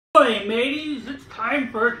Ahoy, mateys! It's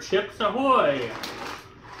time for Chips Ahoy.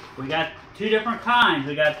 We got two different kinds.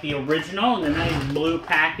 We got the original and the nice blue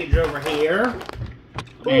package over here.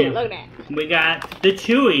 Ooh, look at that. We got the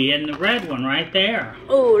chewy and the red one right there.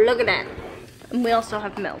 Oh, look at that. And we also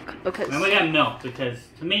have milk because. And we got milk because,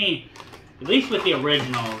 to me, at least with the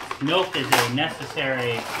originals, milk is a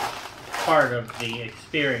necessary part of the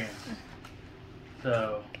experience.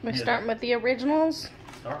 So We're starting with the originals.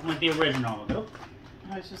 Starting with the originals. Oh.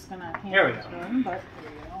 I was just gonna hand Here we it go. to him, but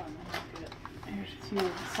here you go. And here's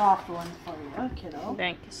two soft ones for you, kiddo.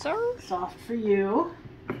 Thank you, sir. Soft for you.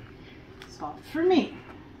 Soft for me.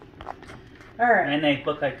 Alright. And they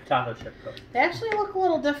look like chocolate chip cookies. They actually look a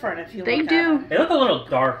little different if you They look do. at them. They look a little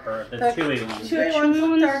darker, the chewy ones. Chewy ones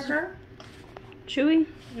look darker. Chewy?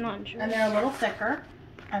 Not sure. And they're a little thicker.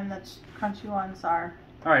 And the crunchy ones are...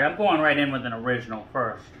 Alright, I'm going right in with an original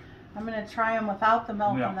first. I'm going to try them without the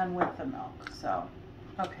milk Yeah. and then with the milk. So,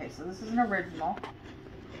 okay, so this is an original.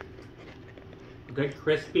 Good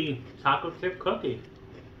crispy chocolate chip cookie.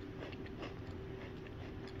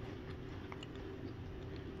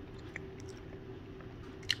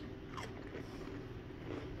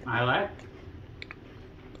 I like.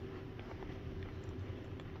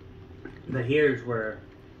 But here's where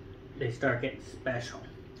they start getting special.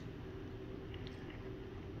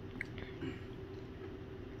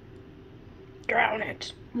 Drown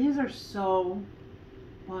it. These are so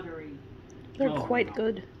buttery They're Oh, quite no.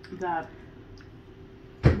 good. that,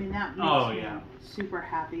 I mean, that makes Oh, me yeah. super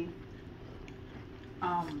happy.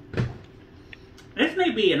 This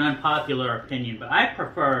may be an unpopular opinion, but I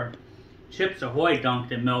prefer Chips Ahoy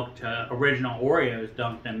dunked in milk to original Oreos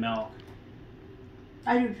dunked in milk.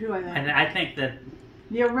 I do too, I think. And I think that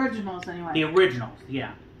The originals, anyway. the originals,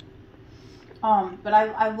 yeah. But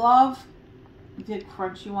I love the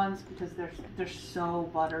crunchy ones because they're so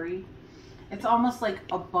buttery. It's almost like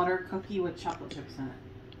a butter cookie with chocolate chips in it.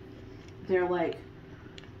 They're like,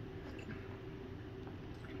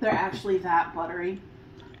 they're actually that buttery.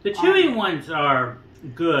 The chewy ones are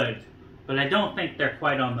good, but I don't think they're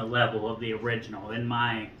quite on the level of the original.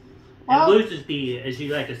 Well- it loses the, as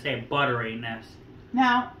you like to say, butteriness.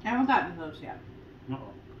 Now, I haven't gotten to those yet. Uh-oh.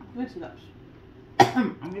 I'll get to those.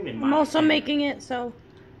 I'm giving I'm mine also a- making it so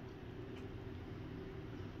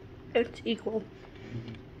it's equal.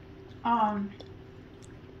 I'll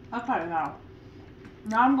try it out.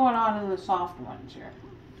 Now I'm going on to the soft ones here.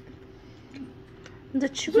 The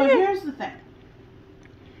So chewy. here's the thing.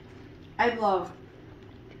 I love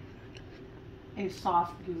a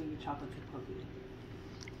soft, gooey chocolate chip cookie.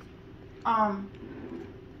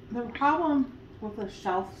 The problem with a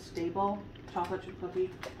shelf-stable chocolate chip cookie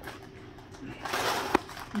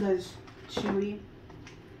that's chewy.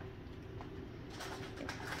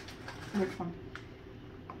 Which one?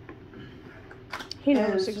 He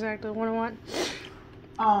knows is- exactly what I want.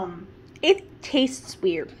 Um, It tastes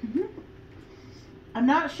weird. I'm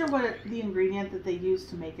not sure what the ingredient that they use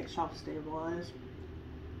to make it shelf-stable is.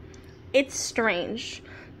 It's strange.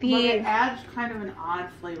 But it The adds kind of an odd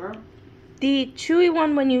flavor. chewy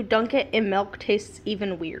one, when you dunk it in milk, tastes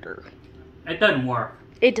even weirder. It doesn't work.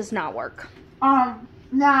 It does not work.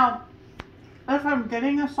 Now, if I'm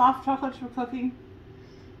getting a soft chocolate chip cookie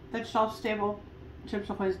that's shelf-stable, Chips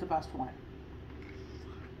Ahoy is the best one.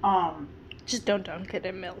 Just don't dunk it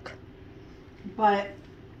in milk. But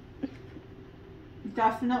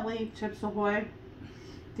definitely Chips Ahoy,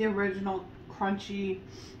 the original crunchy,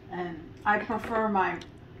 and I prefer my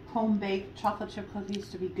home-baked chocolate chip cookies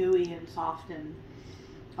to be gooey and soft and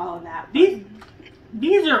all of that.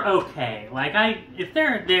 These are okay. Like, if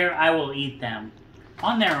they're there, I will eat them.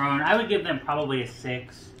 On their own, I would give them probably a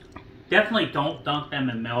 6. Definitely don't dunk them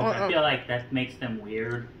in milk. I feel like that makes them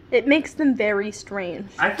weird. It makes them very strange.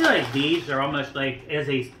 I feel like these are almost like, as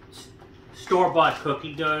a store-bought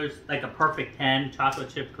cookie goes, like a perfect 10 chocolate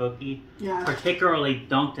chip cookie. Yeah. Particularly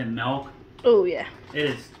dunked in milk. Oh yeah.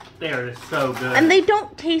 They are just so good. And they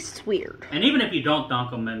don't taste weird. And even if you don't dunk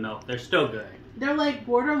them in milk, they're still good. They're like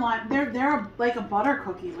borderline. They're like a butter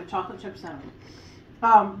cookie with chocolate chips in them.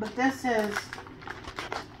 But this is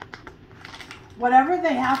whatever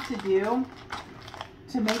they have to do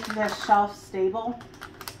to make this shelf stable.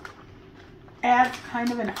 Adds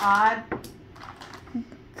kind of an odd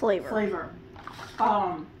Flavor.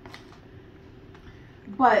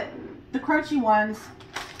 But the crunchy ones,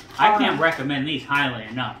 I can't recommend these highly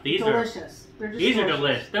enough. These delicious. These are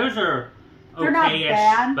delicious. Those are They're not okay-ish,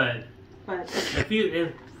 bad. but But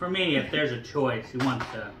for me, if there's a choice, you want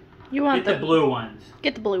You the blue ones.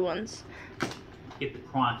 Get the blue ones. Get the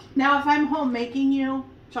crunch. now, if I'm home making you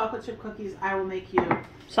chocolate chip cookies, I will make you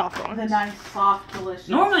soft ones. The nice, soft, delicious.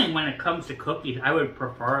 Normally, when it comes to cookies, I would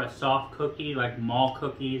prefer a soft cookie, like mall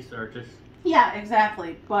cookies, or just. Yeah,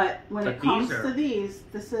 exactly. But when But it comes these are- to these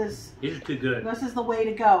is too good. this is the way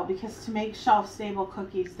to go, because to make shelf-stable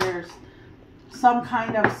cookies, there's some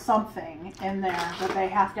kind of something in there that they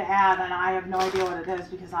have to add, and I have no idea what it is,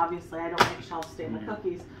 because obviously I don't make shelf-stable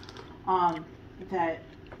cookies. That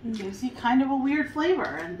gives you kind of a weird flavor,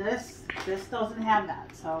 and this doesn't have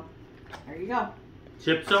that. So there you go.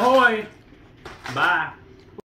 Chips Ahoy! Bye.